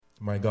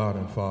My God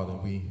and Father,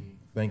 we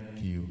thank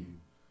you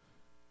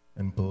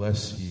and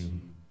bless you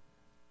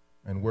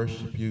and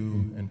worship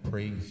you and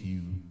praise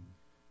you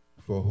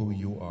for who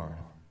you are.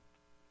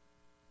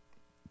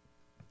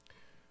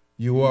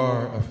 You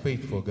are a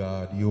faithful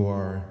God. You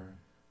are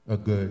a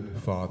good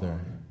Father,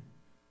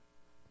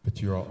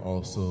 but you are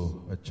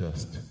also a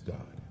just God.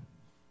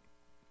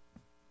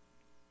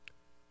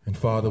 And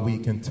Father, we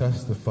can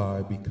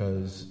testify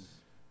because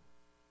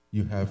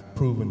you have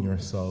proven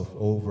yourself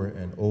over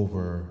and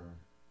over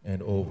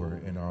and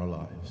over in our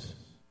lives.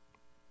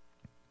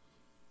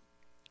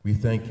 We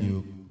thank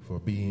you for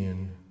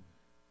being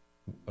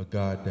a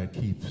God that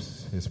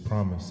keeps his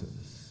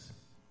promises.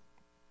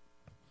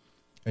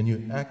 And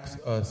you ask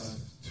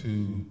us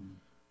to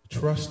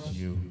trust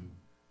you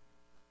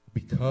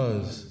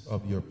because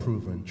of your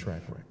proven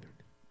track record.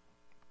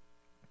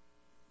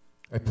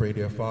 I pray,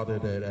 dear Father,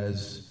 that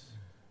as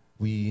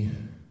we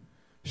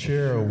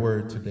share a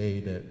word today,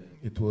 that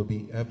it will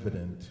be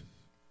evident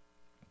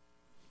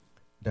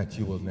that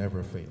you will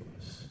never fail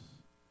us.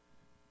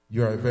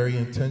 You are very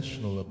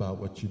intentional about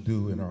what you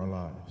do in our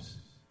lives,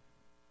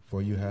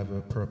 for you have a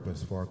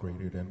purpose far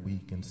greater than we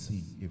can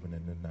see even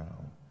in the now.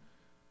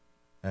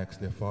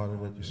 Ask, dear Father,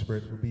 that your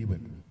Spirit will be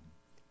with me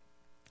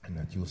and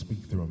that you will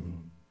speak through me.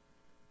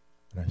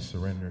 And I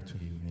surrender to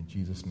you in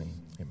Jesus'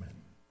 name. Amen.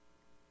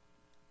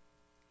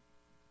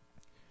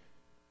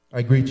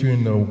 I greet you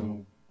in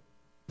the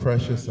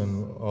precious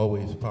and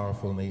always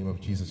powerful name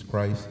of Jesus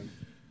Christ.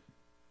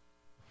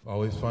 I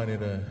always find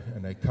it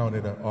and I count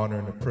it an honor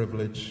and a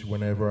privilege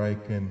whenever I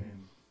can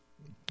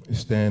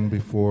stand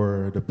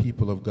before the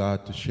people of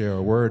God to share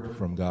a word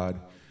from God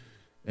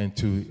and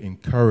to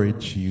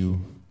encourage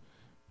you,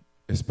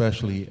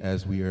 especially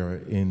as we are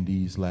in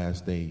these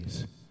last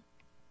days.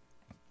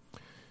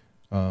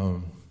 I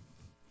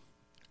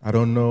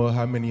don't know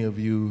how many of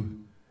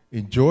you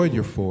enjoyed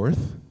your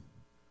 4th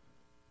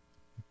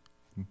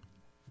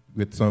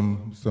with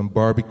some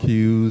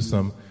barbecues,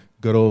 some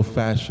good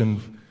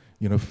old-fashioned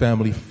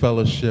family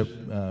fellowship,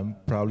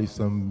 probably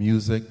some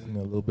music, a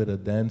little bit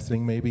of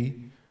dancing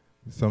maybe,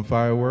 some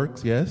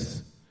fireworks,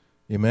 yes?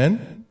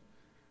 Amen?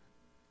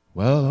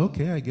 Well,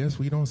 okay, I guess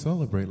we don't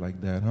celebrate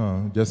like that,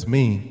 huh? Just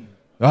me.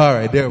 All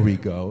right, there we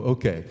go.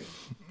 Okay.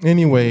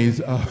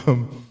 Anyways,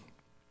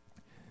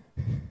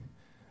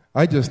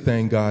 I just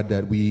thank God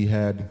that we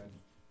had,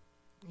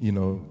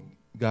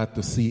 got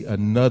to see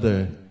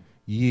another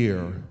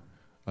year,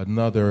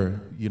 another,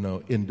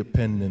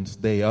 Independence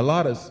Day. A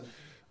lot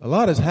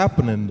has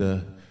happened in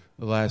the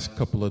last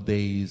couple of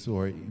days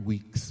or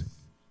weeks,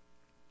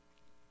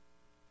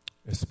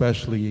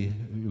 especially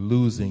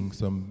losing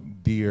some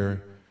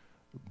dear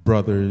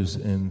brothers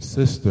and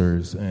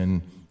sisters.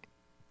 And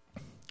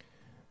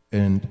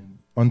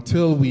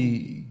until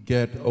we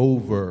get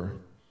over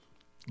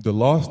the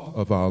loss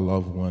of our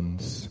loved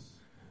ones,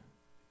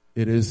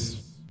 it is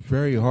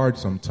very hard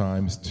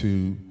sometimes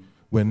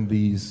when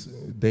these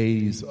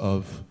days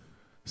of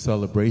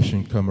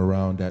celebration come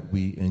around, that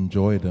we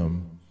enjoy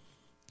them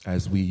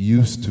as we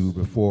used to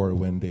before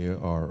when they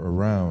are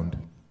around.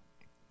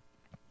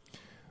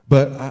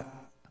 But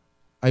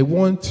I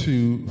want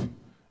to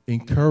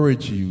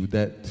encourage you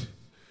that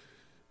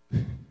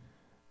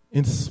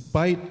in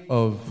spite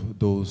of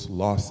those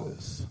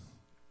losses,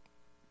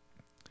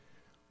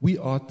 we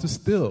ought to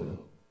still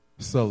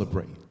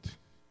celebrate.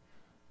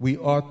 We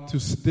ought to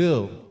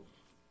still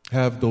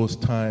have those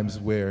times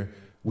where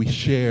we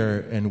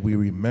share and we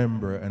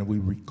remember and we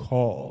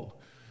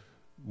recall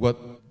what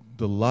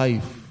the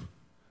life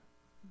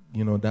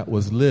that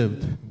was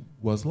lived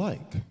was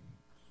like.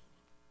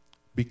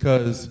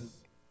 Because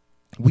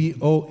we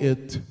owe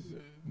it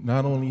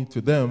not only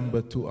to them,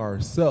 but to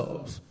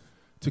ourselves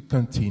to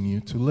continue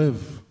to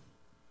live.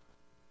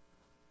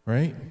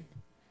 Right?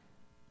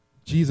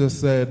 Jesus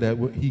said that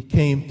he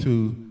came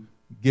to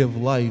give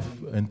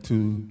life and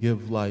to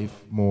give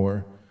life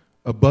more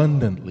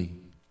abundantly.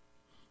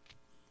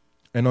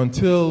 And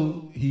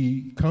until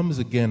he comes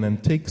again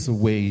and takes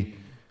away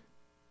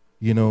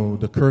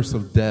the curse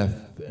of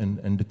death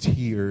and the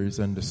tears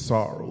and the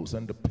sorrows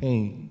and the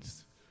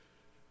pains,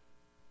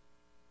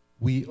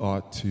 we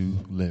ought to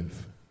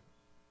live.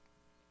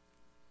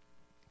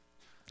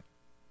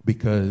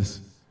 Because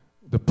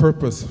the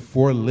purpose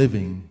for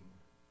living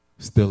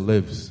still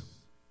lives,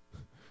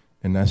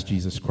 and that's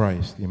Jesus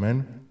Christ.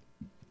 Amen?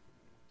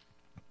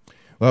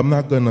 Well, I'm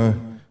not going to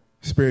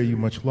spare you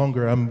much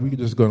longer. We're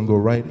just going to go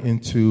right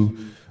into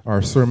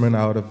our sermon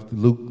out of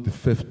Luke, the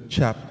 5th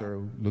chapter,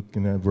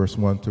 looking at verse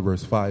 1 to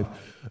verse 5.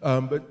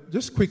 But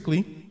just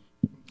quickly,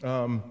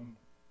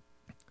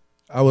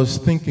 I was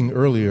thinking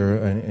earlier,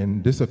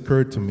 and this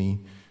occurred to me,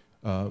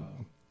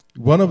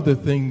 one of the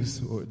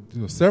things, or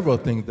several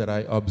things that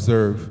I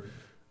observe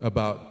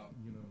about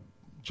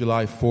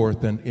July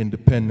 4th and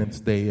Independence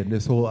Day and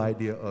this whole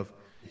idea of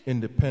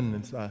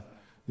independence,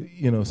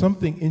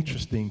 something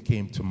interesting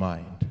came to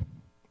mind.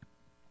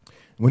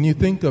 When you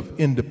think of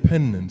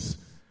independence,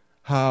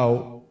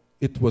 how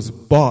it was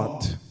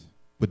bought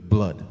with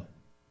blood.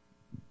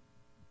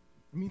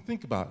 I mean,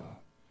 think about it.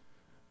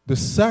 the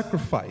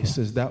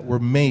sacrifices that were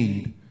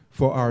made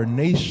for our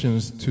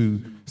nations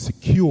to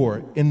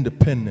secure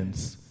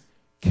independence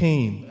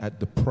came at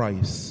the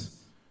price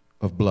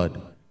of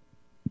blood.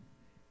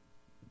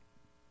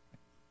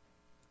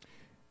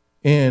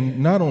 And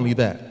not only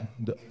that,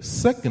 the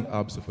second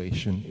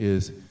observation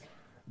is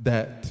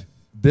that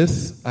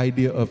this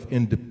idea of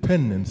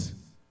independence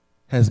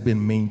has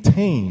been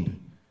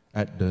maintained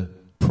at the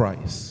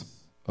price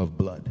of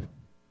blood,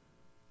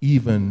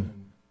 even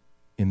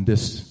in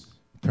this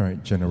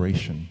current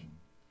generation.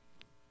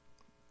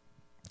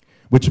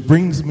 Which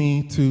brings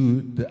me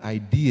to the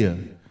idea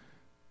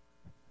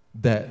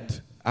that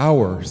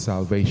our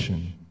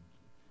salvation,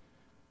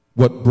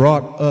 what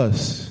brought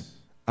us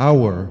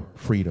our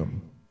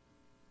freedom,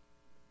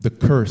 the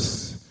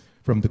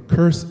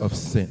curse of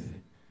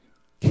sin,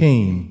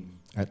 came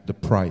at the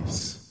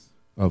price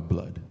of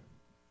blood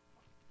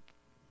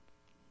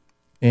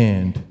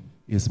and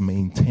is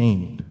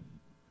maintained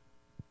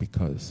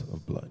because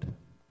of blood.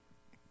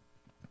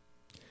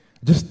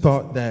 I just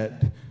thought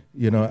that,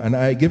 and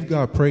I give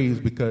God praise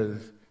because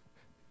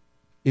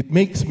it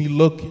makes me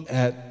look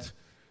at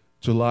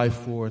July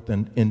 4th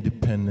and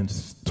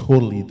independence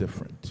totally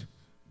different.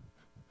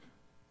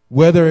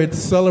 Whether it's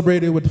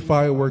celebrated with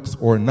fireworks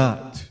or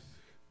not,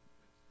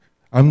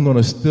 I'm going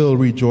to still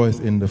rejoice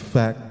in the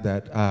fact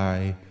that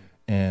I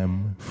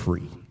am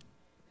free.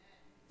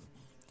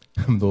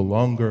 I'm no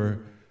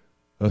longer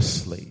a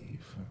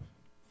slave.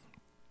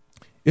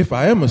 If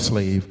I am a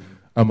slave,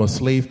 I'm a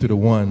slave to the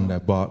one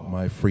that bought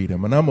my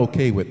freedom, and I'm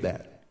okay with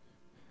that.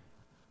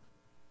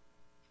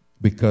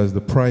 Because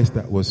the price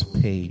that was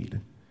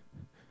paid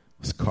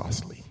was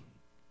costly.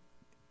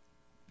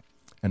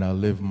 And I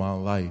live my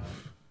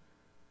life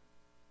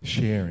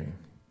sharing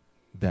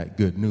that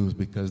good news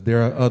because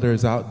there are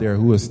others out there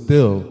who are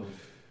still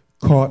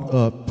caught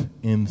up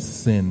in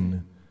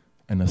sin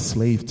and a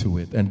slave to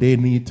it. And they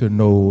need to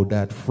know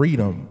that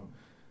freedom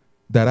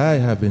that I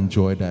have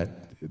enjoyed, that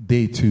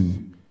they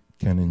too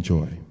can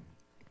enjoy.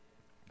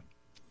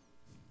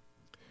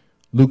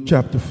 Luke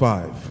chapter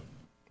 5.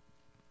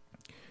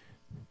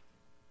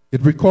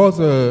 It recalls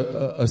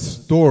a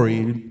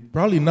story,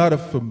 probably not a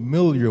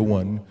familiar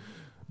one,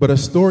 but a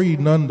story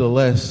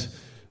nonetheless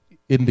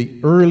in the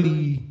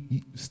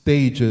early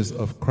stages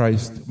of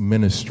Christ's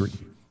ministry.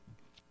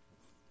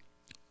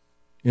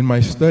 In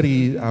my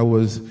study, I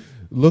was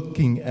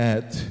looking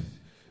at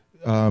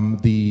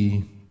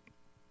the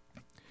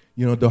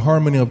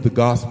harmony of the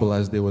gospel,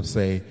 as they would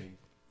say,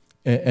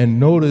 and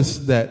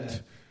noticed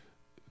that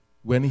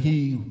when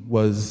he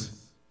was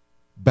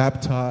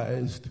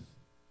baptized,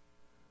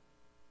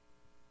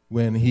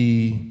 when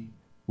he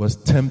was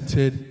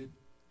tempted,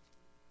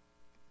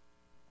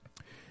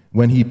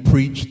 when he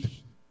preached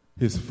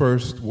his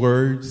first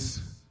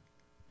words,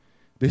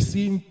 they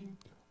seem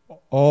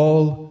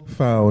all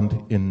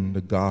found in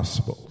the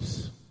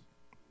Gospels.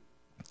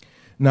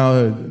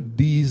 Now,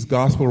 these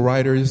Gospel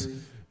writers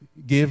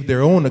give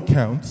their own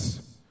accounts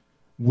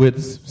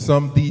with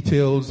some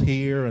details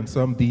here and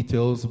some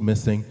details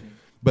missing,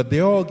 but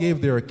they all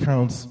gave their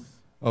accounts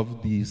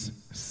of these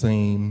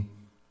same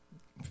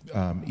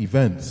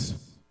events.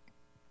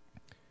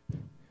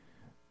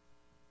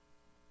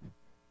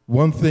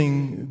 One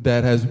thing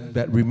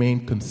that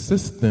remained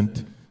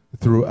consistent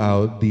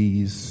throughout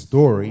these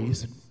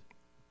stories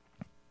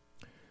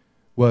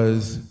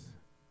was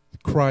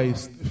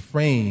Christ's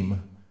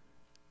fame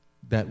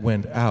that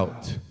went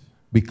out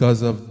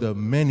because of the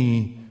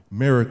many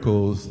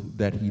miracles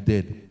that he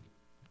did.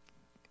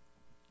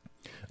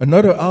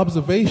 Another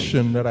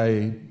observation that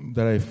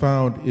I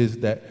found is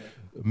that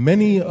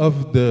many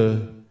of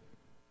the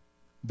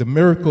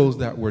miracles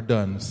that were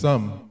done,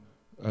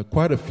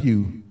 quite a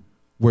few,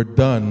 were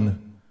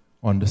done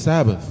on the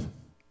Sabbath.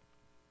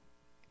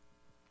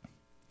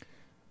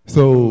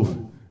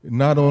 So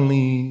not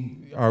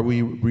only are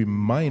we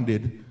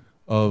reminded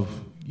of,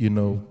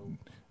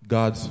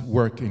 God's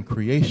work in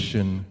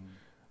creation,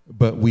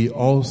 but we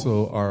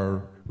also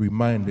are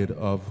reminded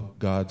of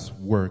God's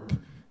work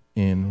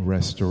in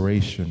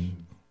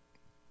restoration.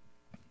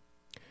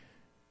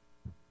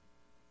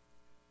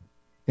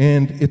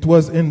 And it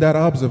was in that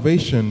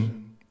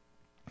observation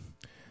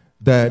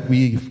that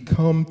we've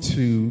come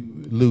to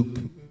Luke,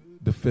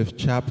 the 5th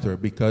chapter,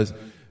 because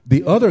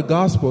the other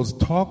Gospels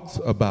talks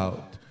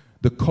about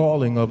the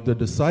calling of the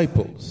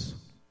disciples.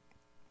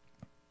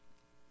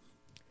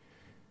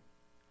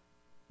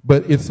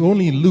 But it's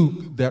only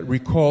Luke that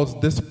recalls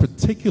this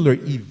particular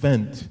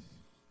event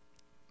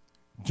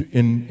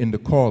in the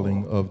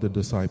calling of the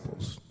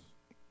disciples.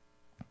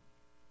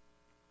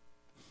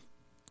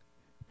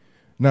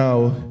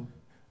 Now,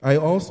 I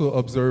also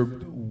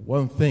observed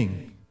one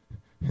thing,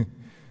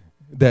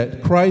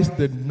 that Christ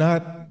did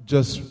not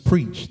just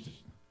preach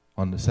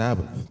on the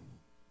Sabbath.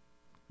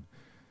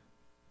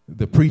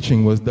 The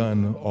preaching was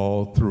done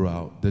all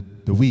throughout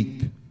the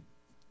week.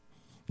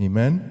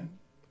 Amen?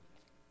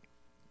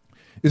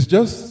 It's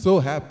just so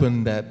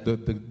happened that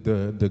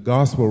the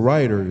gospel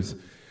writers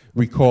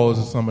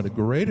recalls some of the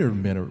greater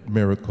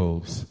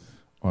miracles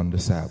on the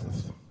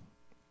Sabbath.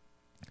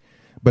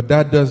 But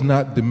that does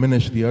not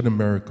diminish the other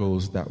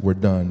miracles that were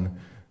done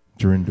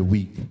during the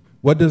week.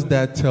 What does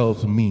that tell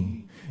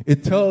me?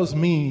 It tells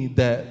me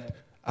that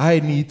I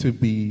need to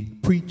be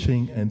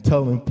preaching and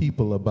telling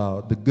people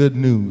about the good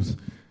news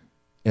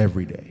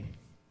every day.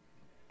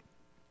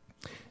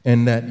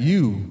 And that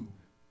you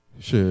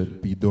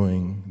should be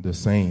doing the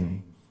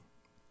same.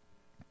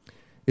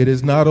 It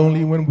is not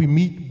only when we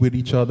meet with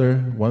each other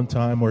one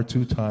time or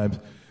two times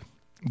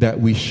that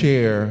we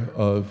share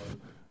of,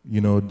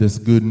 this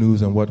good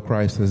news and what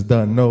Christ has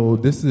done. No,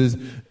 this is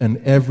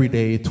an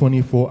everyday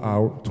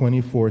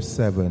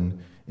 24/7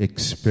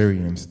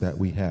 experience that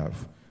we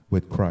have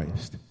with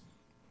Christ.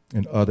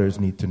 And others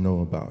need to know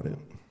about it.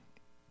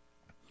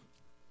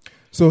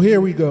 So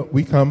here we go.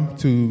 We come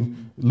to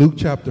Luke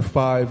chapter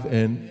 5,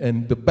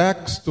 and the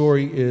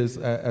backstory is,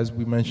 as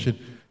we mentioned,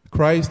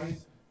 Christ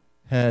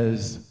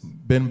has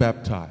been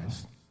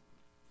baptized.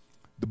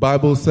 The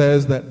Bible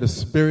says that the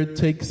Spirit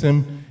takes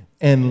him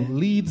and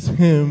leads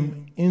him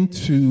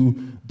into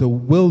the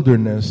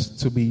wilderness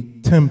to be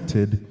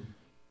tempted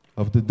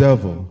of the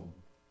devil.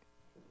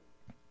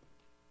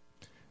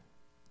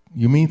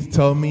 You mean to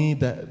tell me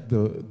that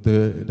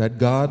that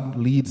God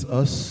leads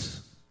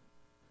us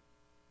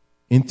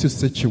into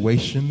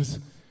situations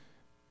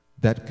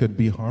that could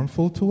be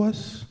harmful to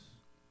us?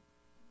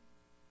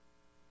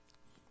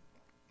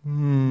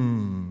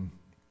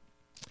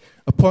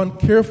 Upon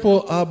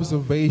careful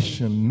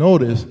observation,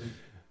 notice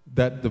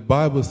that the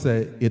Bible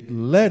said it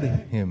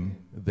led him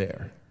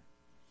there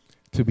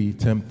to be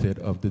tempted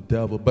of the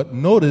devil. But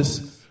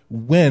notice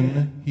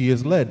when he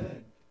is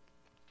led.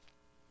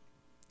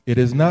 It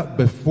is not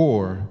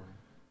before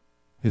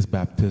his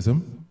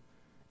baptism.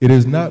 It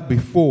is not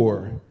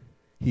before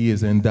he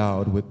is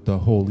endowed with the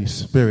Holy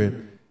Spirit.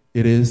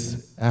 It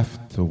is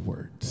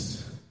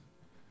afterwards.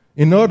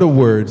 In other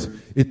words,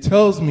 it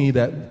tells me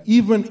that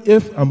even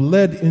if I'm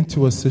led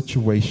into a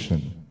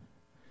situation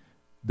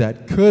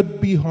that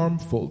could be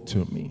harmful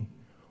to me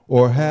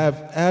or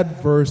have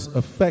adverse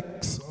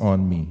effects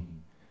on me,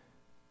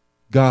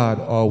 God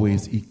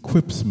always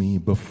equips me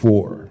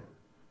before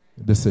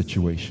the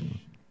situation.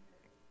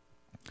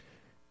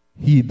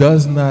 He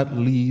does not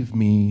leave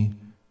me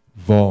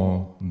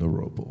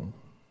vulnerable.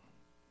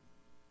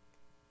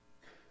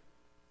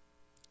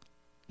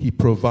 He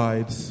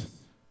provides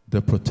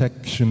the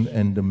protection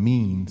and the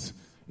means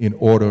in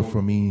order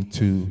for me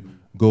to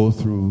go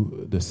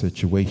through the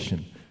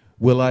situation.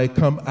 Will I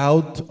come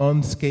out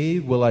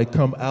unscathed? Will I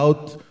come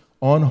out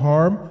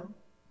unharmed?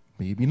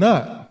 Maybe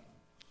not.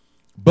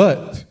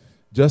 But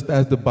just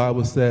as the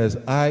Bible says,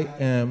 I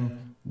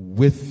am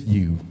with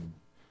you,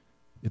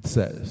 it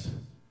says.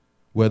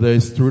 Whether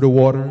it's through the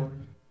water,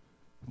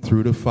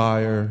 through the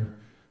fire,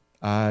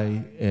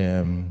 I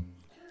am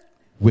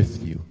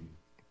with you.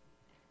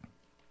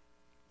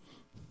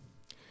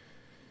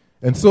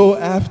 And so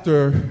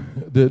after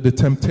the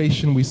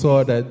temptation, we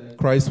saw that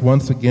Christ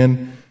once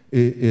again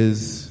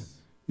is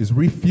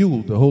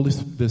refueled.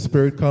 The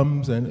Spirit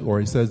comes, or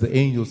he says the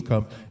angels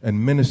come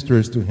and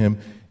ministers to him.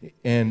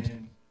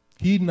 And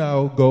he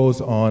now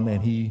goes on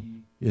and he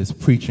is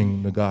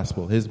preaching the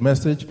gospel. His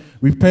message,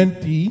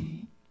 repent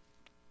ye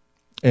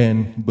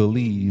and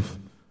believe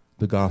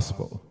the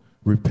gospel.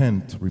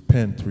 Repent,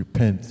 repent,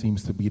 repent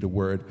seems to be the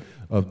word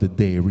of the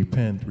day.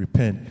 Repent,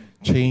 repent.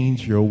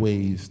 Change your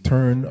ways.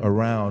 Turn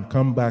around.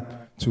 Come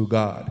back to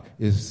God.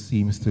 It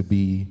seems to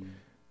be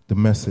the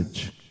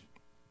message.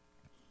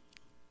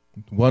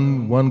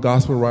 One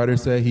gospel writer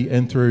said he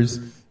enters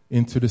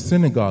into the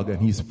synagogue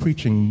and he's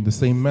preaching the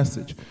same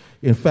message.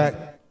 In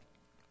fact,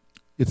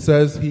 it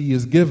says he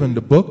is given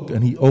the book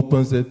and he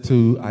opens it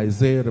to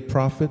Isaiah the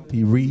prophet.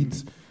 He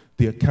reads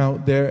the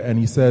account there and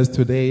he says,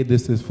 today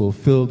this is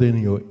fulfilled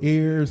in your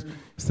ears.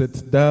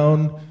 Sits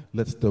down,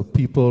 lets the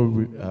people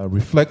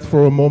reflect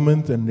for a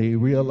moment, and they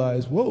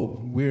realize,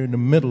 whoa, we're in the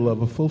middle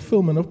of a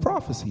fulfillment of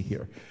prophecy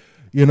here.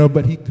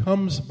 But he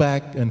comes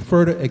back and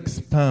further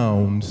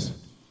expounds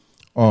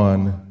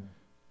on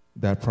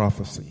that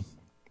prophecy.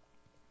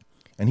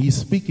 And he's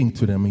speaking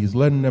to them. He's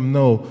letting them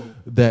know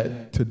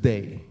that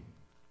today,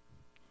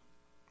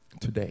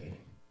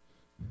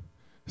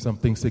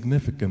 something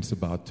significant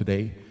about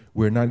today.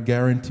 We're not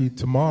guaranteed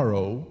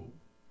tomorrow,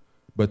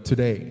 but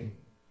today,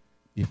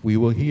 if we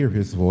will hear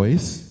his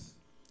voice,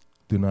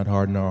 do not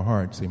harden our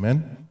hearts.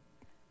 Amen?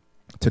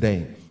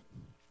 Today.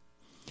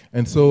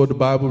 And so the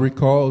Bible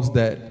recalls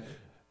that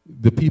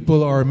the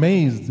people are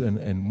amazed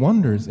and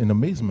wonders in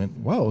amazement.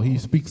 Wow, he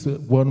speaks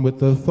one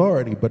with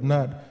authority, but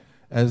not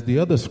as the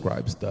other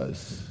scribes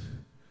does.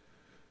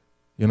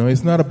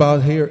 It's not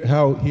about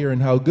hearing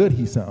how good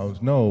he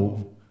sounds.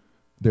 No,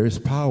 there is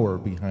power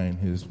behind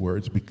his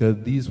words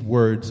because these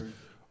words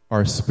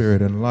are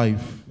spirit and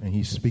life, and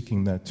he's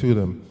speaking that to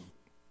them.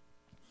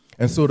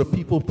 And so the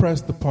people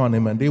pressed upon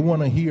him, and they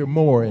want to hear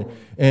more.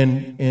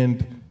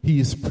 And he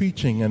is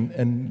preaching.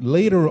 And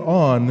later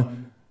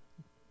on,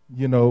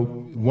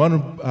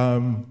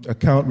 one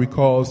account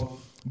recalls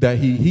that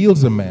he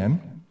heals a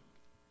man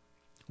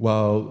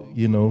while,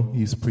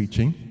 he's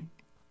preaching.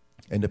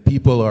 And the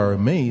people are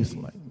amazed,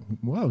 like,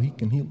 wow, he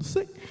can heal the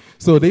sick.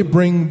 So they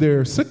bring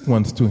their sick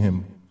ones to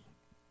him.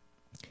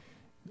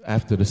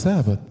 After the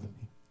Sabbath,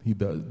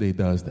 they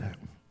does that.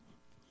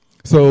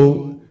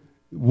 So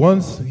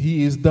once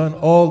he has done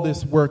all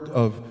this work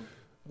of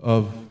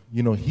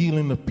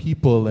healing the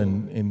people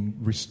and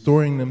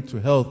restoring them to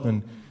health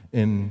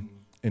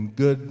and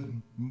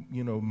good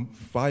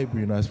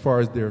fiber, as far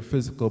as their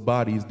physical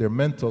bodies, their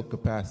mental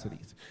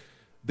capacities,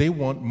 they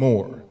want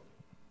more.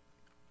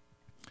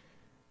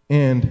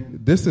 And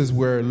this is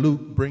where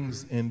Luke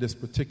brings in this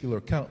particular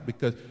account,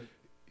 because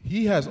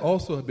he has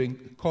also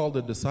been called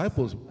the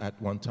disciples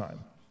at one time.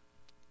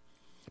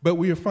 But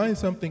we find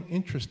something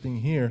interesting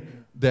here,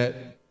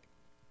 that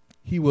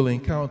he will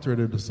encounter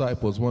the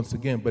disciples once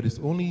again, but it's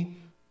only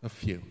a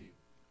few.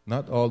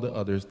 Not all the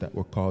others that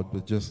were called,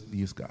 but just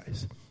these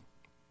guys.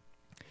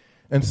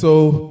 And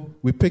so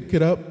we pick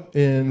it up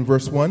in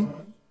verse 1.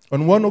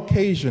 On one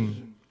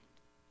occasion,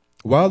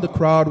 while the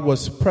crowd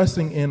was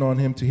pressing in on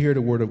him to hear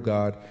the word of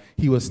God,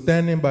 he was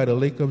standing by the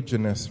lake of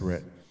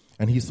Gennesaret.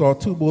 And he saw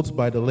two boats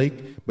by the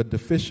lake, but the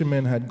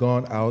fishermen had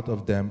gone out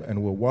of them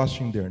and were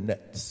washing their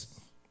nets.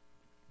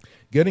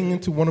 Getting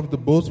into one of the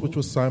boats, which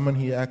was Simon,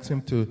 he asked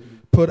him to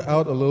put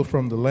out a little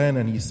from the land,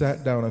 and he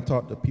sat down and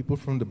taught the people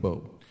from the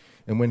boat.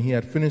 And when he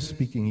had finished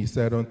speaking, he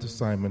said unto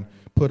Simon,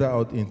 put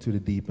out into the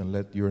deep and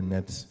let your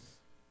nets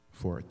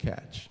for a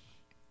catch.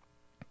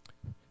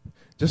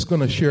 Just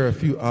going to share a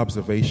few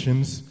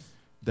observations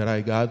that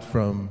I got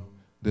from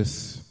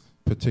this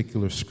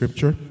particular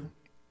scripture.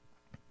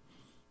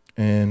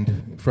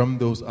 And from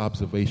those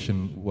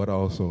observations, what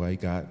also I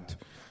got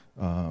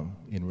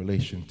in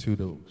relation to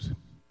those.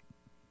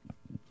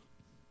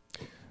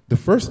 The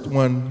first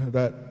one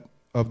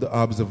of the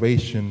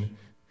observation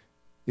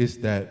is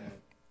that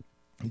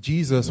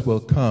Jesus will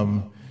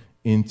come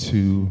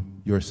into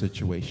your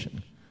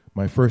situation.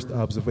 My first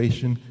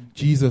observation,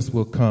 Jesus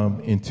will come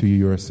into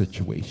your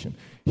situation.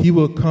 He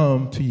will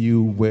come to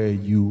you where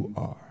you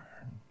are.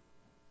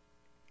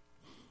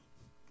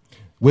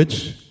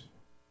 Which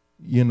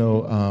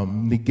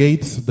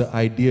negates the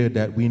idea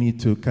that we need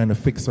to kind of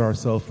fix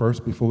ourselves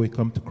first before we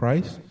come to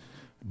Christ.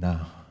 No.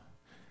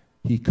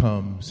 He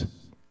comes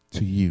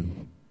to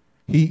you.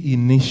 He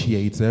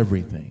initiates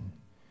everything.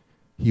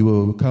 He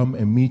will come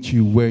and meet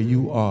you where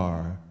you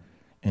are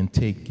and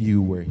take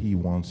you where he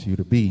wants you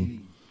to be.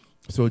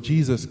 So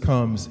Jesus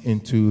comes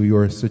into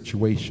your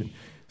situation.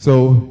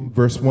 So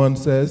verse 1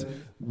 says,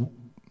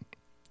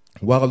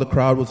 while the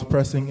crowd was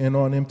pressing in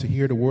on him to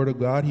hear the word of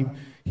God,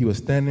 he was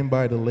standing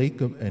by the lake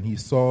and he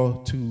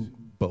saw two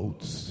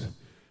boats.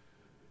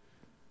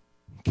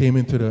 Came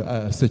into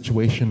the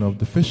situation of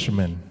the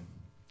fishermen.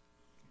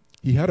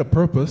 He had a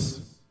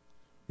purpose,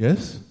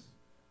 yes,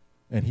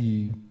 and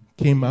he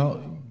came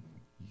out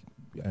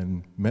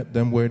and met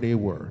them where they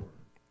were.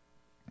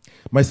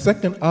 My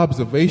second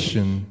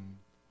observation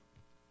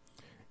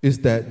is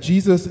that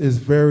Jesus is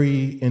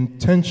very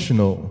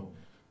intentional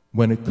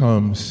when it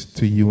comes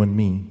to you and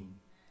me.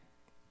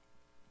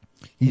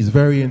 He's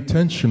very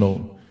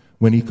intentional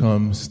when he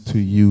comes to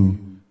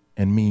you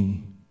and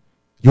me.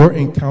 Your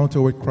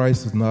encounter with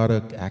Christ is not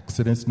an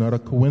accident, it's not a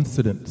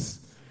coincidence.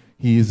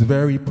 He is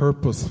very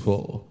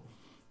purposeful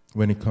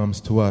when it comes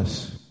to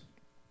us.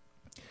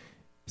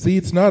 See,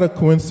 it's not a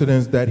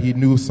coincidence that he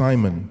knew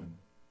Simon.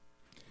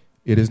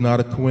 It is not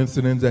a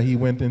coincidence that he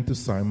went into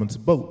Simon's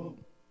boat.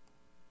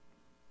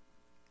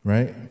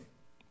 Right?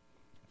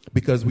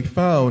 Because we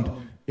found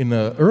in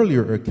an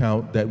earlier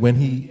account that when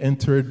he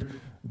entered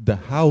the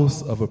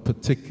house of a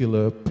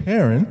particular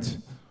parent,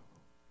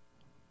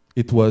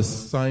 it was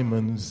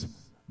Simon's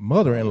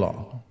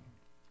mother-in-law.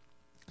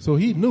 So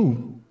he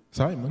knew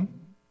Simon,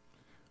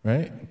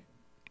 right?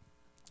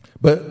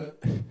 But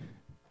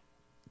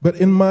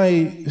in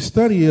my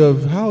study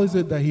of how is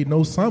it that he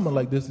knows Simon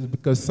like this is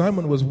because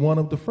Simon was one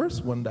of the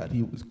first one that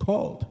he was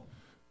called.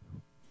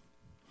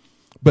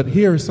 But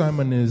here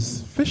Simon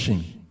is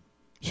fishing.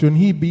 Shouldn't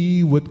he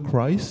be with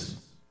Christ,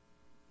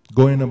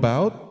 going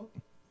about,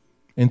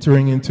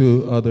 entering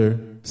into other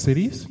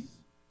cities?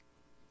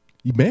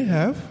 He may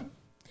have.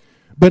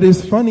 But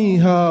it's funny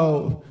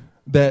how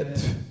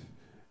that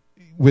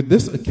with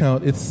this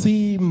account, it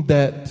seemed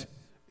that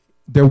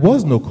there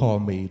was no call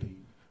made.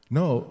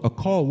 No, a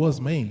call was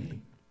made.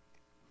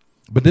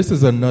 But this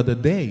is another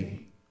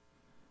day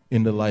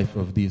in the life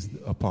of these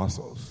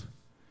apostles.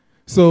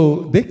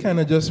 So they kind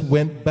of just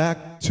went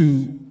back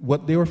to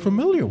what they were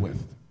familiar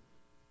with.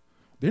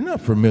 They're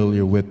not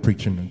familiar with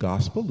preaching the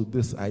gospel, with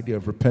this idea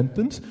of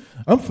repentance.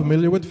 I'm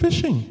familiar with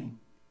fishing.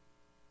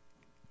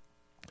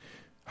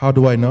 How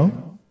do I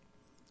know?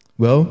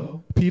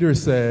 Well, Peter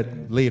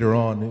said later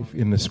on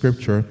in the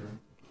scripture,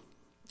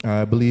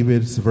 I believe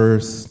it's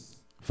verse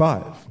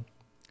 5.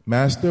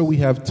 Master, we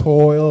have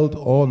toiled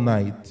all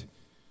night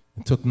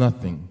and took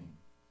nothing.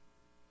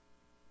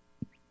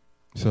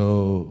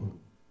 So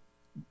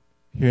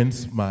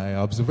here's my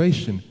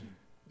observation.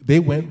 They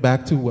went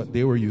back to what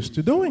they were used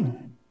to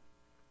doing.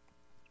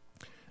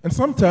 And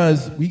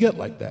sometimes we get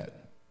like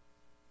that.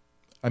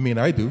 I mean,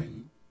 I do.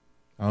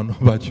 I don't know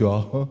about you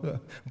all.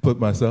 Put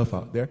myself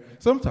out there.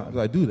 Sometimes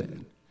I do that.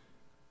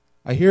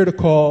 I hear the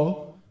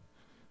call,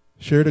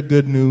 share the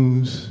good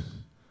news,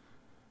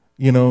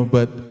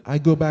 but I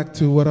go back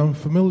to what I'm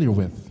familiar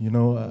with. We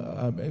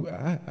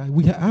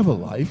have a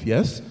life,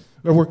 yes.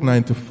 I work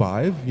 9 to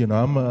 5.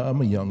 I'm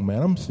a young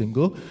man. I'm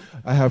single.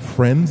 I have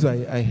friends.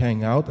 I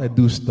hang out. I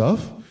do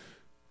stuff.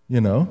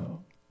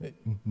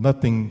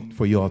 Nothing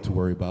for you all to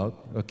worry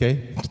about.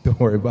 Okay, don't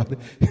worry about it.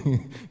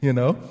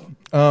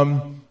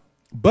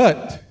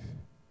 But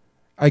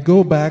I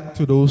go back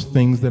to those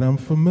things that I'm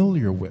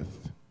familiar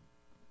with,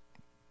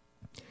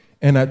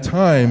 and at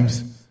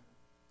times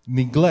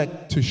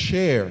neglect to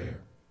share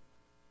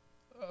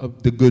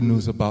the good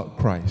news about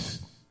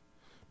Christ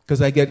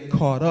because I get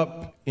caught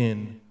up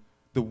in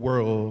the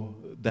world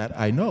that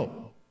I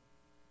know.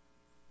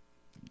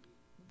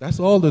 That's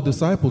all the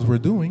disciples were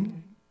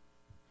doing,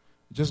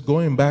 just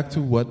going back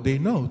to what they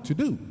know to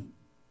do,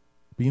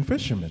 being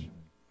fishermen.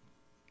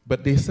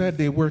 But they said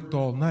they worked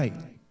all night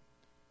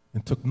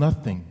and took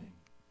nothing.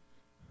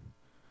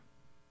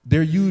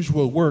 Their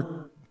usual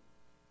work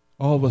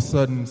all of a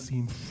sudden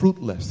seemed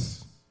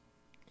fruitless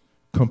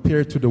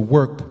compared to the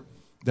work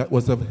that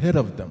was ahead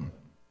of them.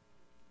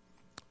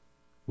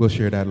 We'll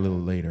share that a little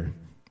later.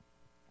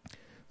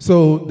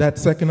 So that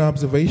second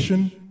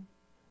observation,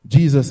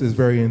 Jesus is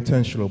very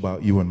intentional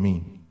about you and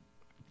me.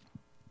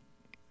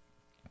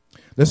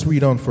 Let's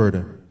read on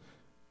further.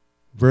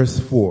 Verse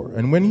 4.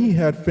 And when he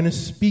had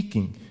finished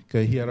speaking,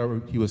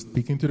 he was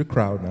speaking to the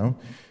crowd now,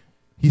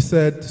 he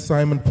said to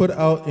Simon, "Put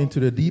out into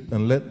the deep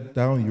and let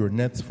down your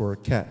nets for a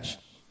catch."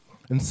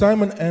 And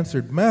Simon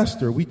answered,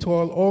 "Master, we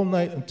toiled all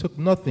night and took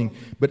nothing,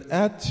 but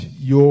at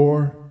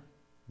your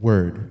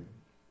word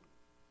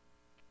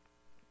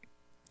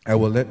I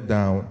will let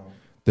down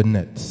the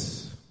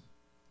nets."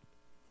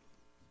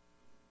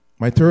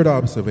 My third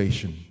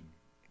observation.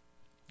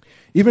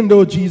 Even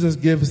though Jesus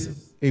gives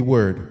a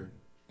word,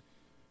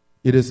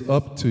 it is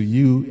up to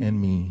you and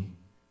me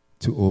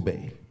to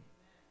obey.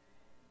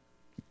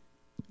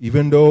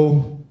 Even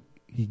though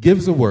he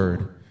gives a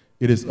word,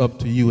 it is up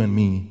to you and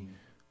me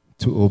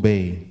to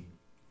obey.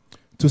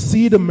 To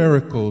see the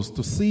miracles,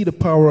 to see the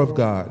power of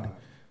God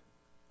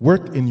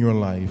work in your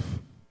life,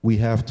 we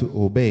have to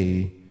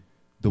obey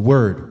the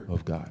word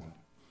of God.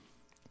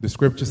 The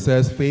scripture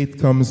says faith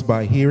comes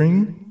by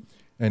hearing,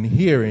 and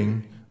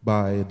hearing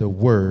by the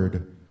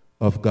word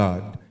of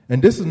God.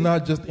 And this is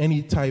not just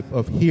any type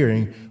of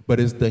hearing, but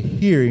it's the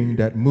hearing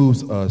that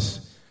moves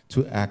us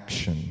to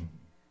action.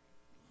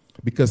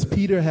 Because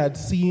Peter had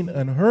seen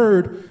and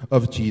heard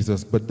of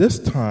Jesus, but this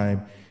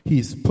time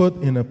he's put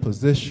in a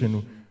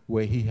position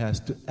where he has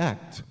to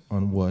act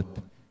on what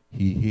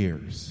he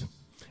hears.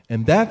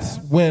 And that's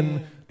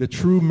when the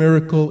true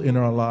miracle in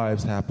our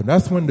lives happens.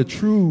 That's when the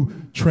true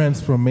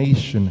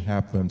transformation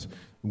happens,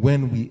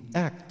 when we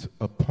act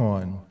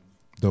upon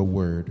the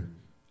word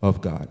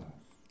of God.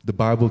 The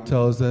Bible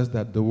tells us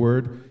that the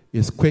word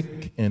is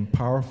quick and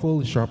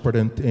powerful, sharper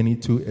than any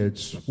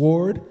two-edged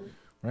sword,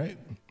 right?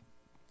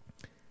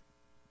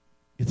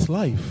 It's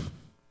life.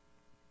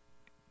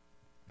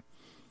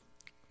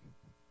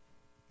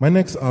 My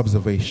next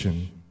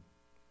observation,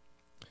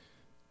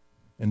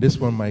 and this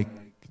one might,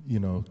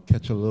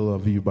 catch a little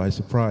of you by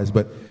surprise,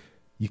 but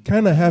you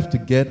kind of have to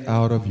get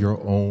out of your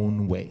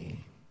own way.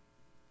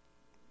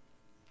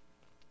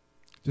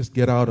 Just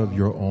get out of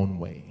your own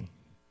way.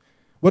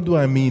 What do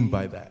I mean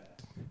by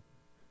that?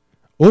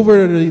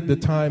 Over the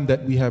time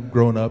that we have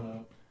grown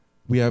up,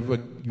 you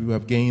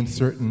have gained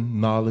certain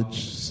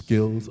knowledge,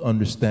 skills,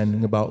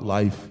 understanding about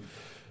life.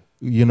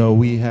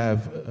 We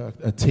have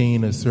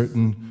attained a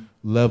certain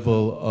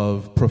level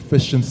of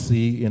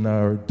proficiency in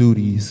our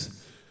duties.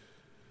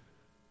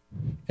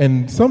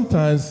 And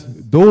sometimes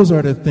those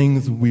are the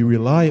things we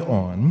rely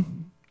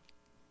on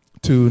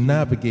to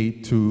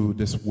navigate to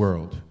this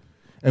world.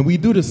 And we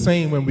do the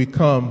same when we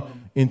come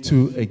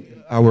into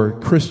our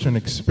Christian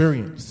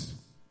experience.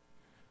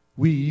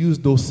 We use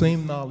those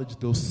same knowledge,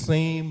 those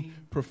same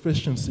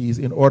proficiencies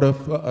in order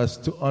for us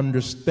to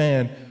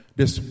understand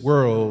this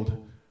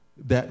world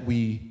that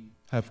we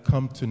have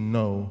come to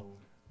know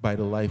by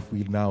the life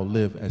we now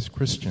live as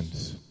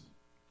Christians.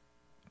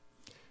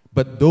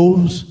 But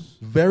those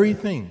very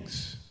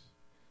things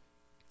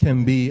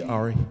can be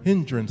our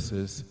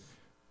hindrances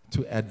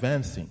to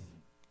advancing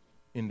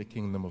in the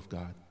kingdom of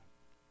God.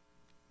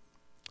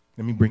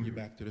 Let me bring you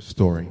back to the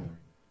story.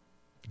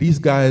 These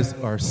guys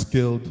are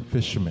skilled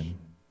fishermen.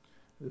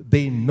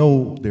 They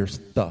know their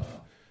stuff.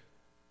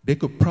 They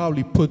could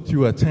probably put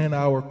through a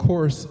 10-hour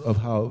course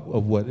of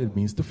what it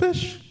means to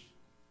fish.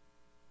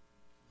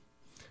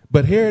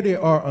 But here they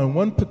are on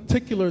one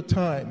particular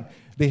time.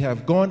 They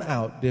have gone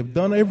out. They've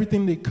done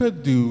everything they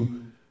could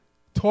do,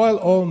 toiled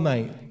all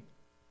night,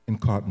 and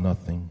caught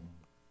nothing.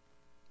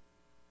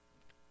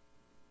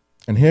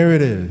 And here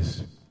it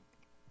is.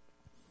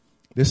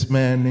 This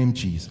man named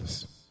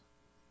Jesus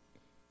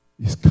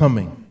is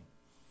coming.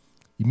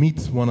 He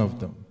meets one of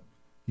them.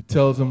 He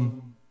tells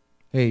them,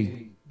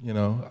 hey,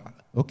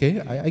 okay,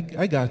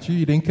 I got you.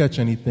 You didn't catch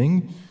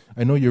anything.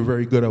 I know you're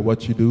very good at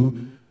what you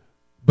do.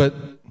 But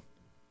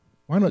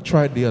why not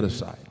try the other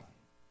side?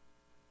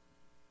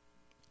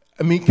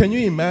 I mean, can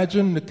you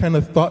imagine the kind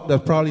of thought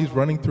that probably is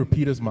running through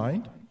Peter's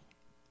mind?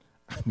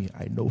 I mean,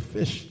 I know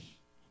fish.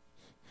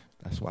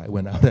 That's why I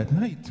went out at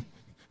night.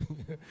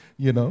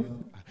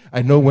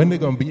 I know when they're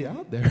going to be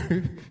out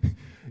there.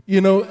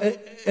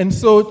 And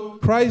so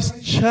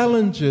Christ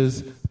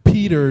challenges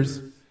Peter's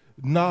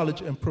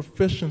knowledge and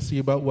proficiency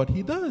about what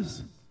he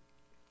does.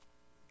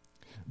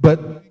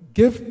 But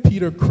give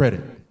Peter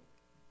credit.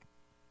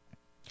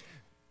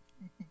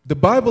 The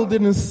Bible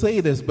didn't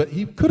say this, but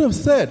he could have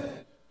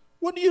said,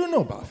 "What do you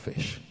know about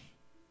fish?"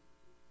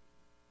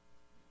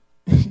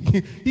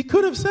 He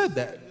could have said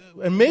that,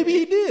 and maybe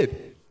he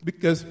did,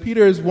 because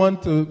Peter is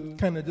one to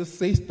kind of just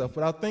say stuff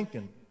without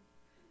thinking.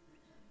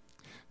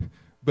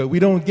 But we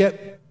don't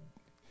get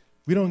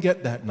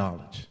that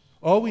knowledge.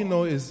 All we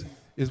know is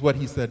what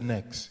he said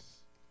next.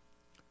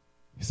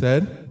 He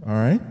said, "All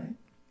right,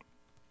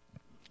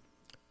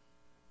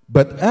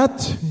 but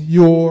at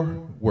your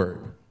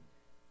word,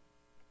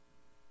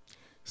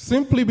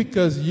 simply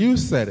because you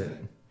said it,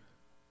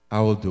 I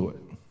will do it."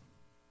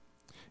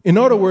 In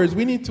other words,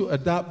 we need to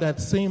adopt that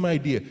same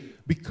idea.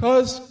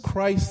 Because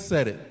Christ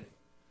said it,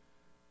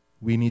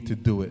 we need to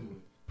do it.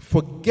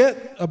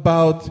 Forget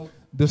about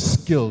the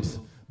skills,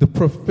 the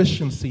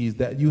proficiencies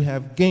that you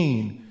have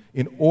gained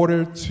in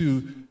order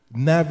to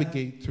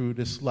navigate through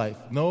this life.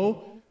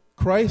 No,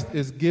 Christ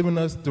is giving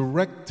us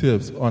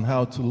directives on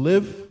how to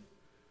live.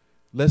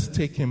 Let's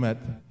take him at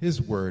his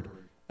word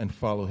and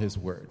follow his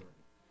word.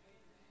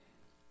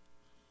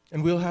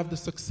 And we'll have the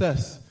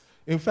success.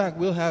 In fact,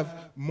 we'll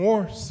have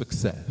more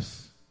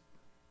success.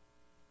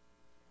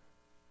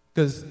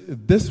 Because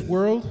this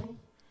world,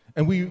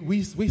 and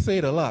we say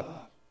it a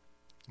lot,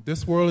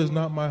 this world is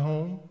not my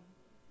home.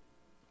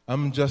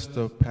 I'm just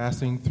a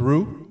passing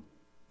through.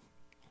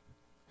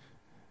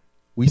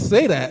 We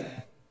say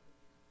that,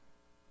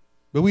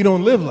 but we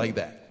don't live like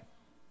that.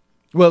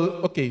 Well,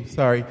 okay,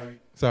 sorry.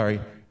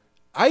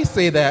 I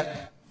say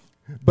that,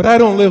 but I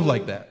don't live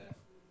like that.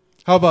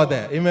 How about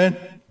that? Amen?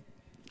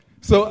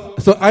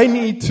 So I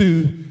need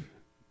to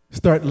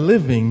start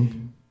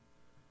living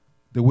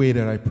the way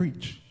that I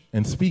preach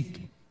and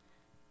speak.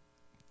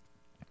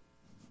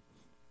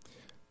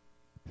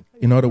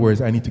 In other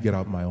words, I need to get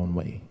out my own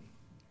way.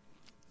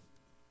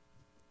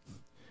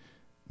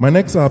 My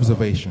next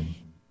observation.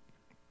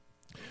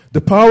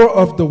 The power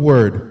of the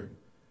word,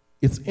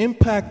 its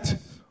impact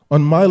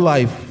on my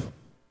life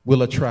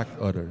will attract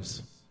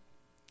others.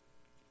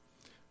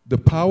 The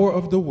power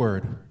of the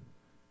word,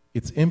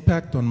 its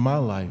impact on my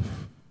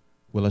life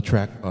will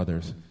attract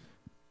others.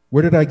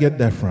 Where did I get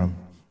that from?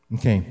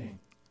 Okay.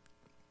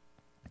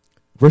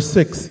 Verse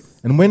 6.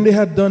 And when they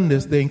had done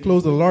this, they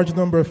enclosed a large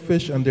number of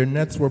fish, and their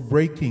nets were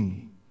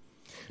breaking.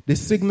 They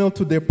signaled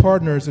to their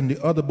partners in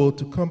the other boat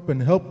to come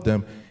and help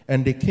them,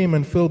 and they came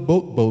and filled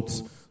both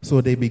boats, so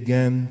they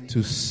began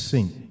to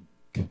sink.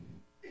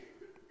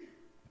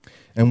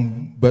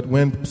 But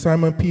when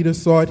Simon Peter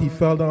saw it, he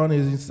fell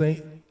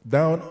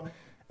down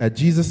at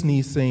Jesus'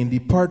 knees, saying,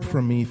 "Depart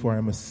from me, for I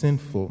am a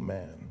sinful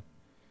man."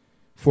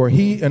 For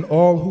he and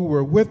all who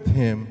were with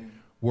him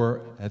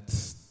were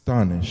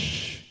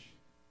astonished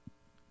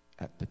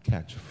at the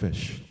catch of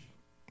fish.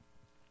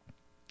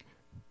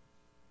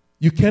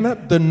 You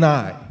cannot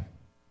deny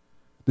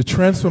the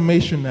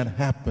transformation that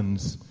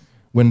happens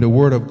when the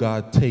Word of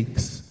God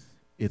takes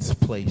its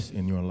place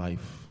in your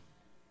life.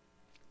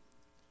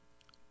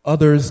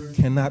 Others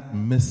cannot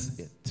miss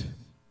it.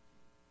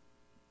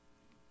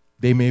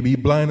 They may be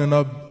blind and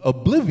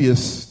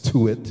oblivious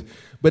to it,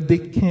 but they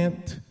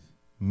can't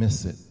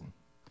miss it.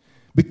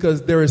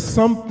 Because there is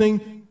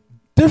something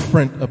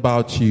different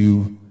about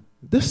you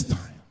this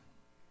time.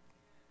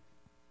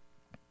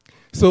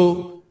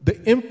 So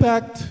the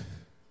impact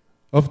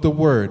of the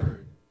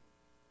word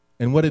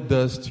and what it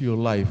does to your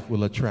life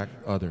will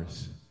attract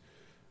others.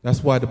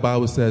 That's why the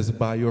Bible says,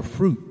 by your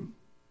fruit.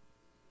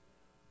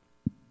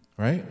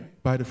 Right?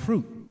 By the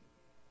fruit.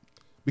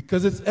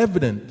 Because it's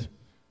evident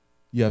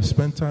you have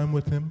spent time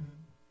with him.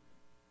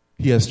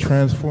 He has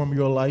transformed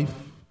your life.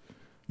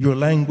 Your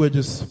language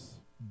is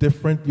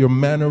different. Your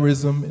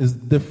mannerism is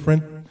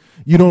different.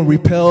 You don't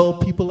repel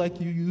people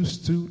like you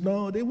used to.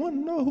 No, they want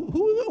to know,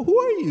 who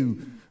are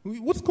you?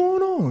 What's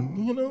going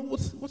on? You know,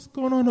 what's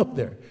going on up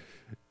there?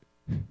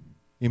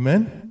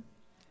 Amen?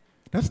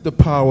 That's the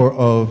power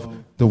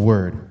of the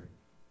word.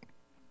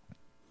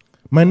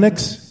 My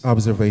next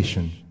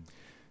observation.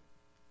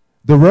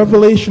 The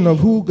revelation of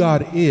who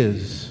God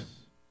is,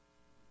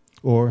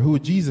 or who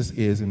Jesus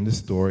is in this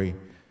story,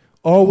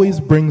 always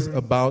brings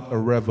about a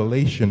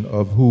revelation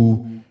of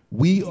who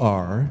we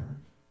are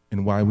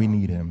and why we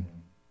need him.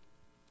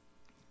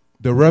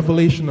 The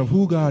revelation of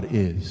who God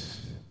is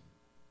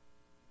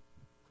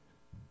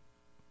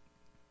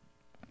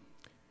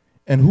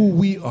and who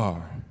we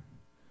are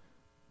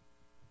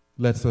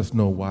lets us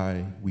know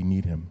why we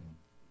need him.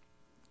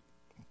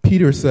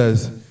 Peter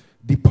says,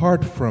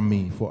 "Depart from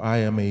me, for I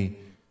am a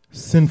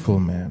sinful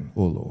man,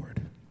 O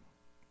Lord."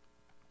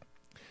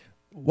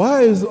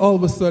 Why is all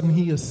of a sudden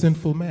he a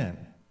sinful man?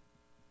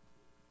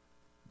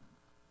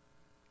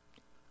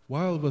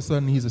 Why all of a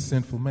sudden he's a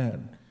sinful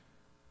man?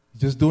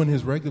 just doing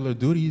his regular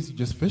duties,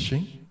 just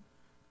fishing,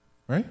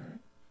 right?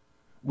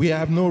 We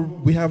have no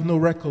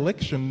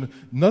recollection.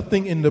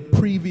 Nothing in the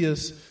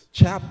previous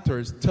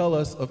chapters tell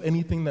us of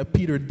anything that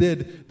Peter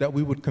did that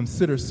we would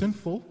consider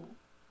sinful.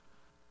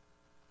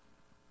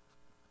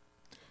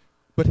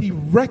 But he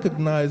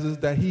recognizes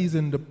that he's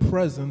in the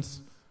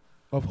presence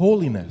of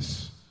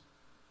holiness.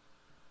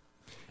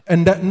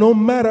 And that no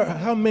matter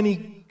how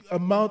many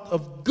amount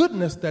of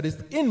goodness that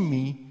is in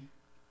me,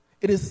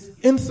 it is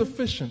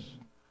insufficient.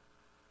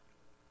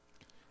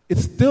 It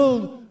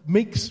still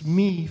makes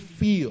me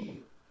feel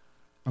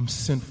I'm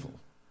sinful.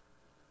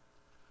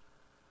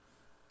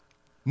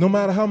 No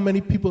matter how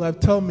many people have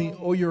told me,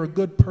 oh, you're a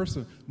good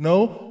person.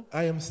 No,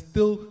 I am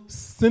still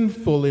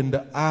sinful in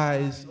the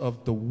eyes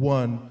of the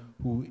one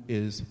who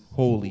is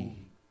holy.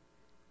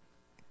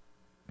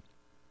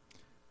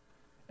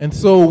 And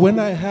so when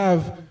I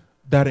have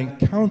that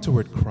encounter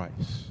with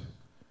Christ,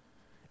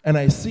 and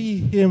I see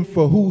him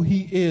for who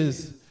he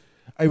is,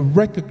 I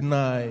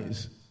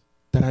recognize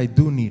that I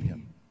do need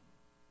him.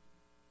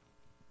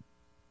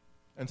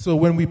 And so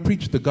when we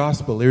preach the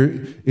gospel,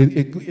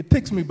 it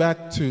takes me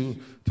back to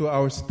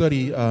our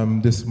study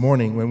this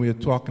morning when we were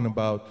talking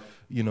about,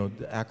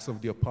 the Acts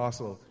of the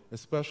Apostle,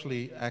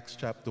 especially Acts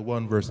chapter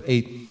 1, verse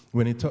 8,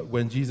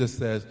 when Jesus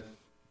says,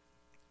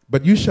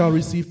 "But you shall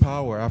receive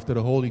power after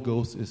the Holy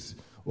Ghost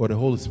or the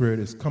Holy Spirit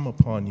is come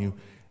upon you,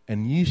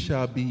 and ye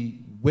shall be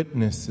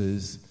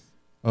witnesses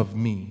of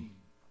me."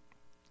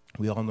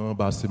 We all know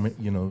about,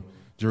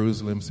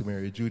 Jerusalem,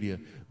 Samaria, Judea.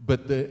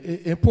 But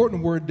the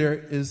important word there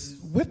is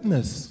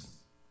witness.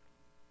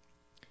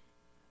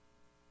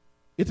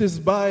 It is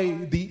by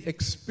the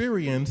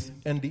experience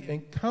and the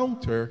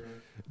encounter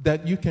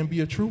that you can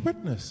be a true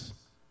witness.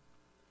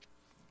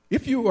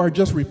 If you are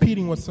just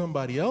repeating what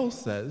somebody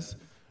else says,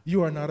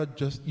 you are not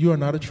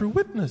a true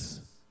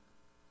witness.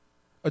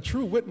 A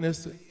true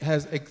witness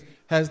has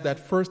that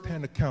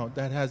first-hand account,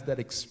 that has that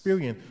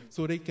experience,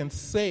 so they can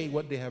say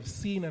what they have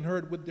seen and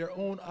heard with their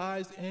own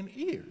eyes and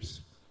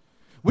ears,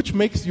 which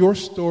makes your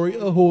story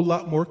a whole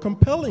lot more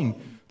compelling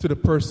to the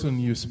person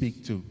you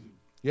speak to.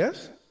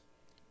 Yes?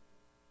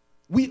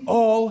 We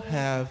all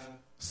have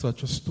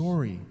such a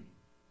story.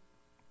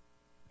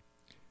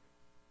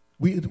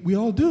 We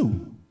all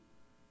do.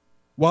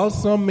 While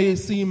some may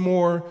seem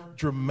more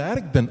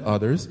dramatic than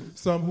others,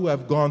 some who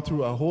have gone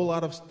through a whole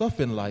lot of stuff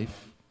in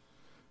life,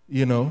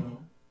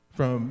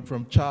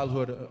 from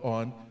childhood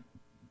on,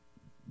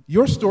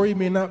 your story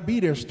may not be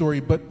their story,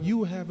 but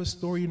you have a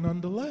story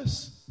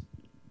nonetheless.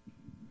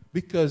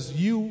 Because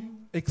you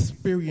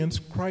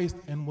experienced Christ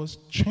and was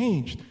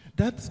changed.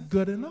 That's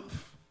good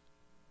enough.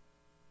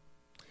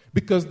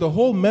 Because the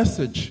whole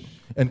message,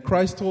 and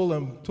Christ told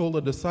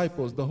the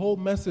disciples, the whole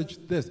message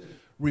this: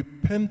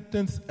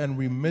 repentance and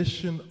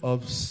remission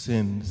of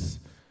sins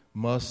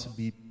must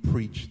be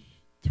preached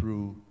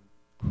through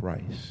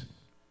Christ.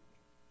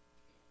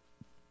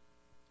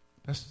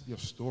 That's your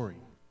story.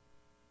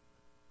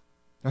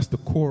 That's the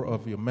core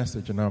of your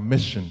message, and our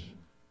mission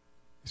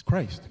is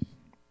Christ.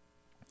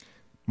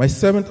 My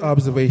seventh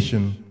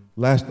observation,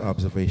 last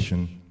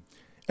observation,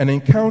 an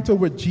encounter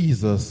with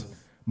Jesus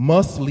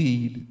must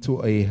lead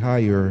to a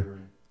higher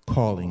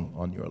calling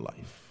on your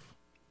life.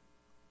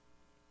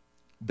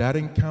 That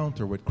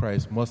encounter with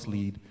Christ must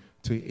lead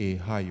to a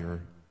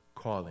higher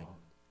calling.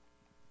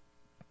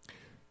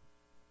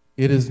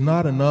 It is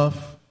not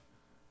enough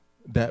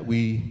that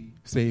we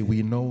say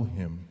we know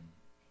him.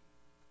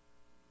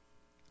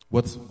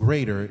 What's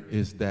greater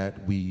is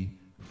that we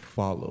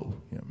follow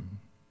him.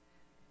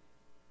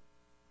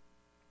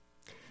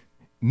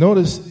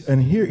 Notice,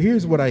 and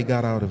here's what I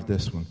got out of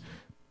this one.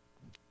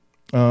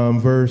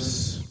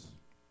 Verse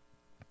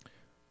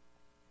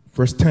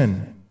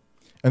 10.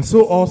 And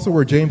so also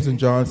were James and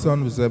John,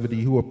 sons of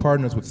Zebedee, who were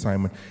partners with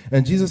Simon.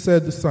 And Jesus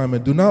said to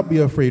Simon, "Do not be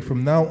afraid.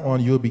 From now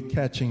on you'll be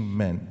catching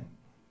men."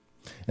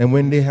 And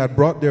when they had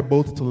brought their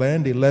boats to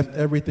land, they left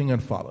everything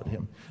and followed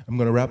him. I'm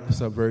going to wrap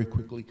this up very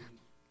quickly.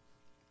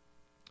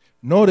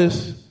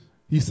 Notice,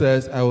 he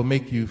says, "I will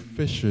make you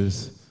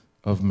fishers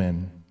of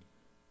men."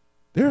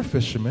 They're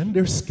fishermen.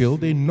 They're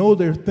skilled. They know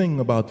their thing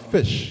about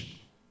fish.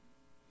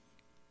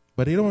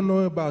 But they don't know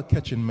about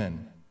catching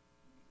men.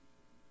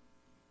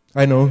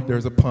 I know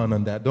there's a pun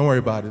on that. Don't worry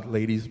about it,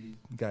 ladies,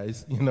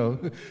 guys.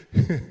 No.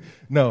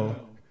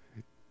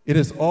 It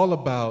is all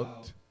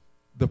about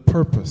the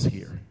purpose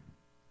here.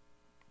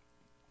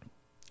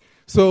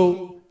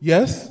 So,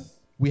 yes,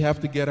 we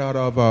have to get out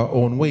of our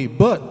own way.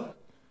 But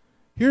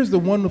here's the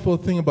wonderful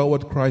thing about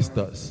what Christ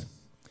does.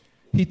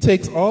 He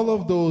takes all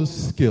of those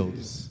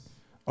skills,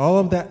 all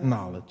of that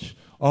knowledge,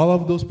 all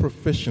of those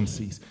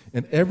proficiencies,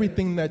 and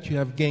everything that you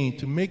have gained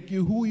to make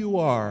you who you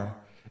are,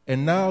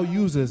 and now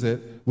uses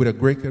it with a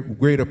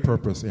greater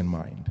purpose in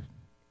mind.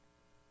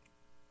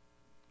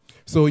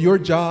 So your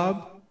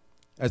job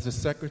as a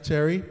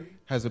secretary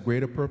has a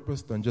greater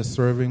purpose than just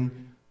serving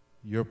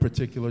your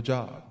particular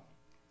job.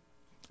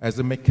 As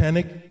a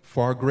mechanic,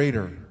 far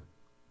greater.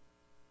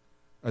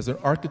 As an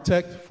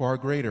architect, far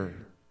greater.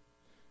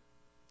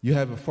 You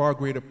have a far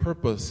greater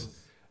purpose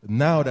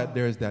now that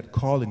there is that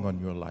calling on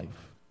your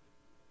life.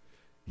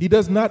 He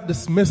does not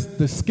dismiss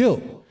the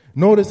skill.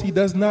 Notice he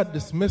does not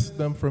dismiss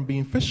them from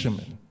being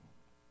fishermen.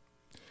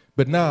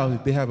 But now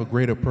they have a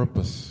greater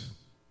purpose.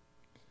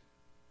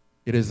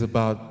 It is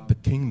about the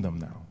kingdom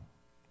now.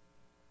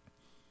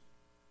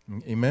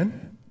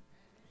 Amen?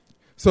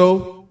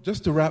 So,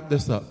 just to wrap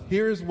this up,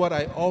 here's what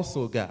I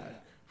also got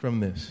from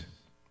this.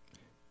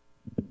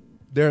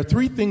 There are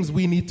 3 things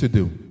we need to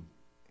do.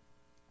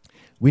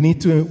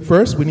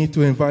 First, we need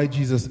to invite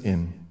Jesus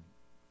in.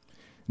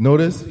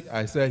 Notice,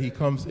 I said he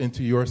comes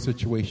into your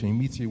situation. He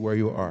meets you where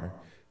you are.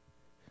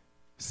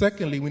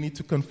 Secondly, we need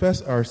to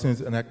confess our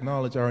sins and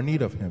acknowledge our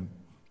need of him.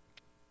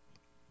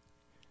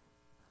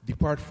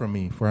 Depart from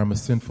me, for I'm a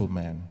sinful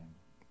man.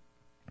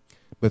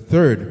 But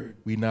third,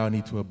 we now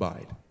need to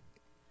abide.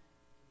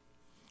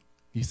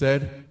 He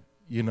said,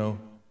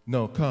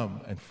 no,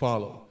 come and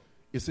follow.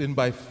 It's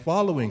by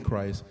following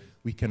Christ,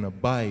 we can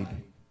abide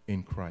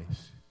in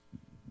Christ.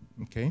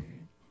 Okay?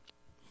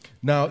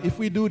 Now, if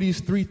we do these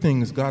 3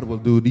 things, God will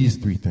do these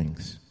 3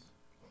 things.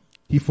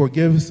 He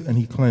forgives and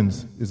he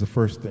cleanses is the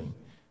first thing.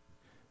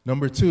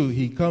 Number 2,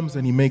 he comes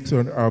and he makes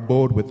our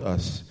abode with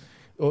us.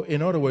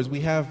 In other words,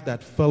 we have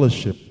that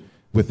fellowship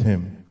with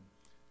him.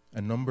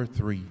 And number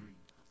 3,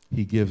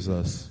 he gives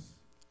us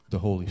the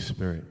Holy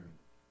Spirit.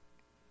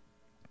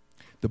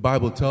 The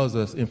Bible tells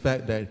us, in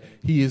fact, that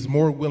he is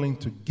more willing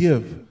to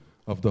give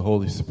of the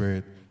Holy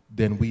Spirit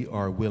than we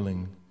are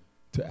willing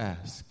to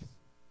ask.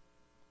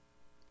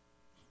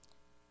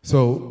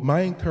 So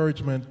my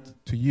encouragement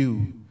to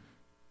you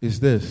is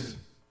this.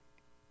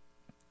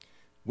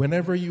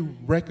 Whenever you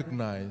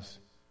recognize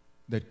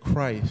that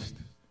Christ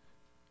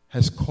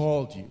has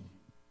called you,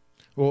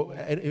 or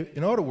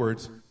in other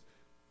words,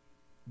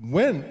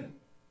 when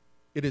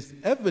it is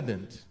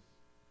evident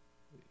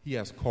he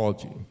has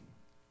called you,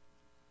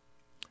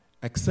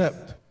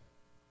 accept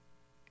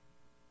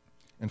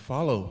and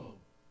follow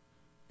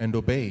and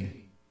obey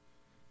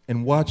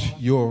and watch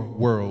your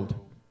world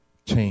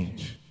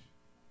change.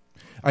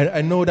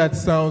 I know that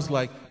sounds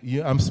like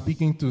I'm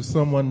speaking to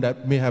someone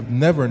that may have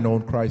never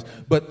known Christ,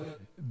 but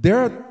there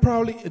are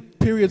probably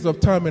periods of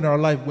time in our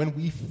life when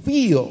we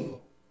feel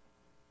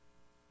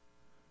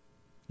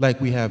like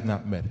we have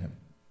not met him.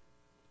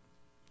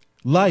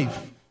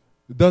 Life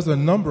does a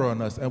number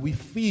on us and we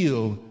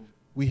feel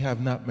we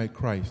have not met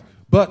Christ.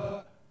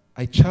 But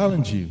I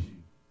challenge you,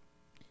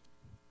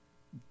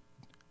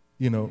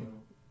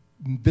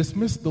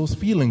 dismiss those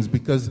feelings,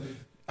 because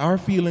our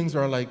feelings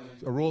are like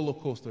a roller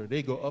coaster.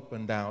 They go up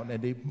and down,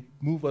 and they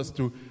move us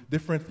through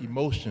different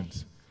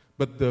emotions.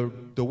 But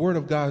the Word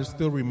of God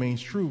still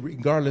remains true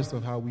regardless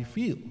of how we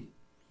feel.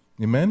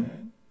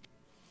 Amen?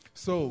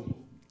 So,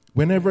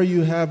 whenever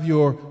you have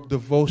your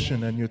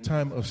devotion and your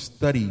time of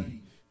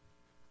study,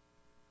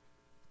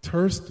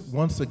 thirst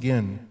once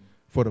again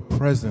for the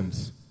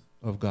presence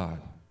of God.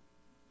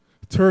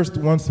 Thirst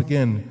once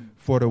again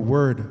for the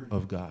Word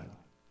of God.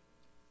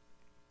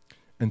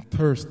 And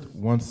thirst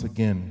once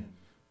again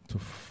to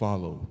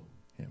follow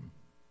him.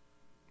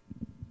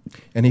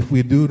 And if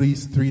we do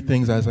these 3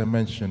 things, as I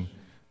mentioned,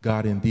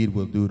 God indeed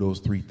will do those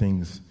 3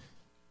 things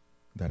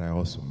that I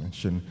also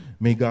mentioned.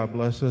 May God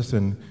bless us,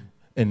 and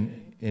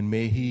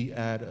may he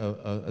add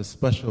a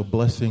special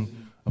blessing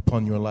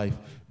upon your life.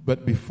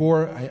 But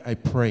before I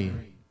pray,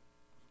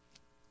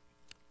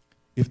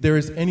 if there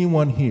is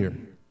anyone here,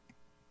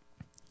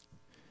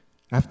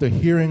 after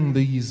hearing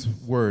these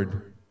words,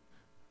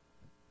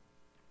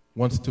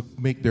 wants to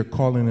make their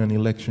calling and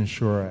election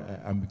sure,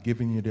 I'm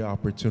giving you the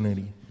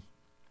opportunity.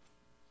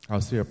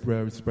 I'll say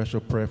a special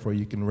prayer for you.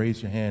 You can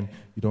raise your hand.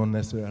 You don't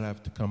necessarily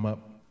have to come up.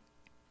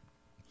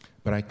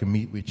 But I can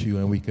meet with you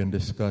and we can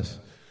discuss,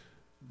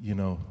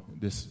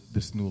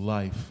 this new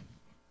life.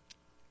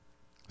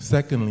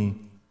 Secondly,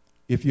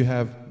 if you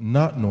have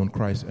not known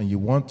Christ and you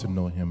want to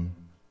know him,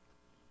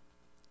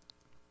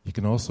 you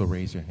can also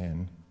raise your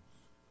hand.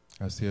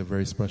 I'll say a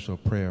very special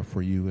prayer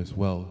for you as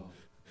well.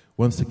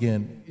 Once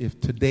again, if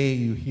today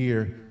you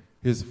hear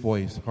his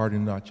voice,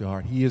 harden not your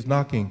heart. He is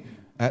knocking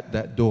at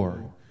that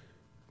door.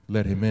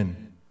 Let him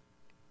in.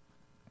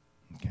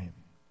 Okay.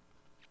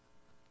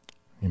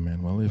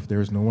 Amen. Well, if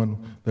there is no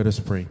one, let us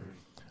pray.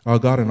 Our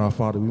God and our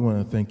Father, we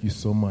want to thank you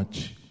so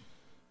much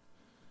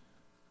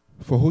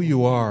for who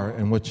you are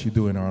and what you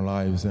do in our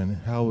lives, and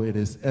how it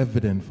is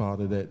evident,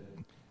 Father, that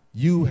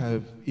you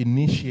have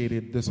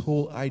initiated this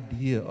whole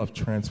idea of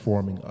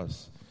transforming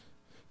us,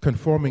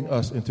 conforming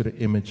us into the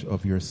image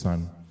of your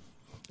Son.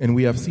 And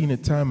we have seen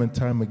it time and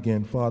time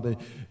again, Father.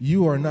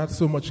 You are not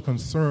so much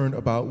concerned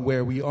about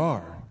where we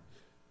are,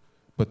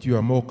 but you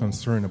are more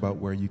concerned about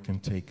where you can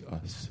take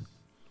us.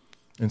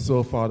 And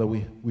so, Father,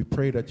 we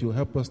pray that you'll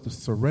help us to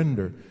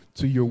surrender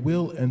to your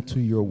will and to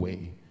your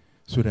way,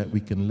 so that we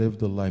can live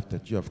the life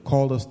that you have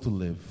called us to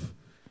live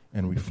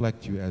and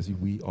reflect you as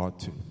we ought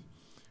to.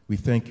 We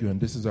thank you, and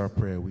this is our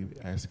prayer. We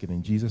ask it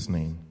in Jesus'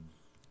 name.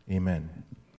 Amen.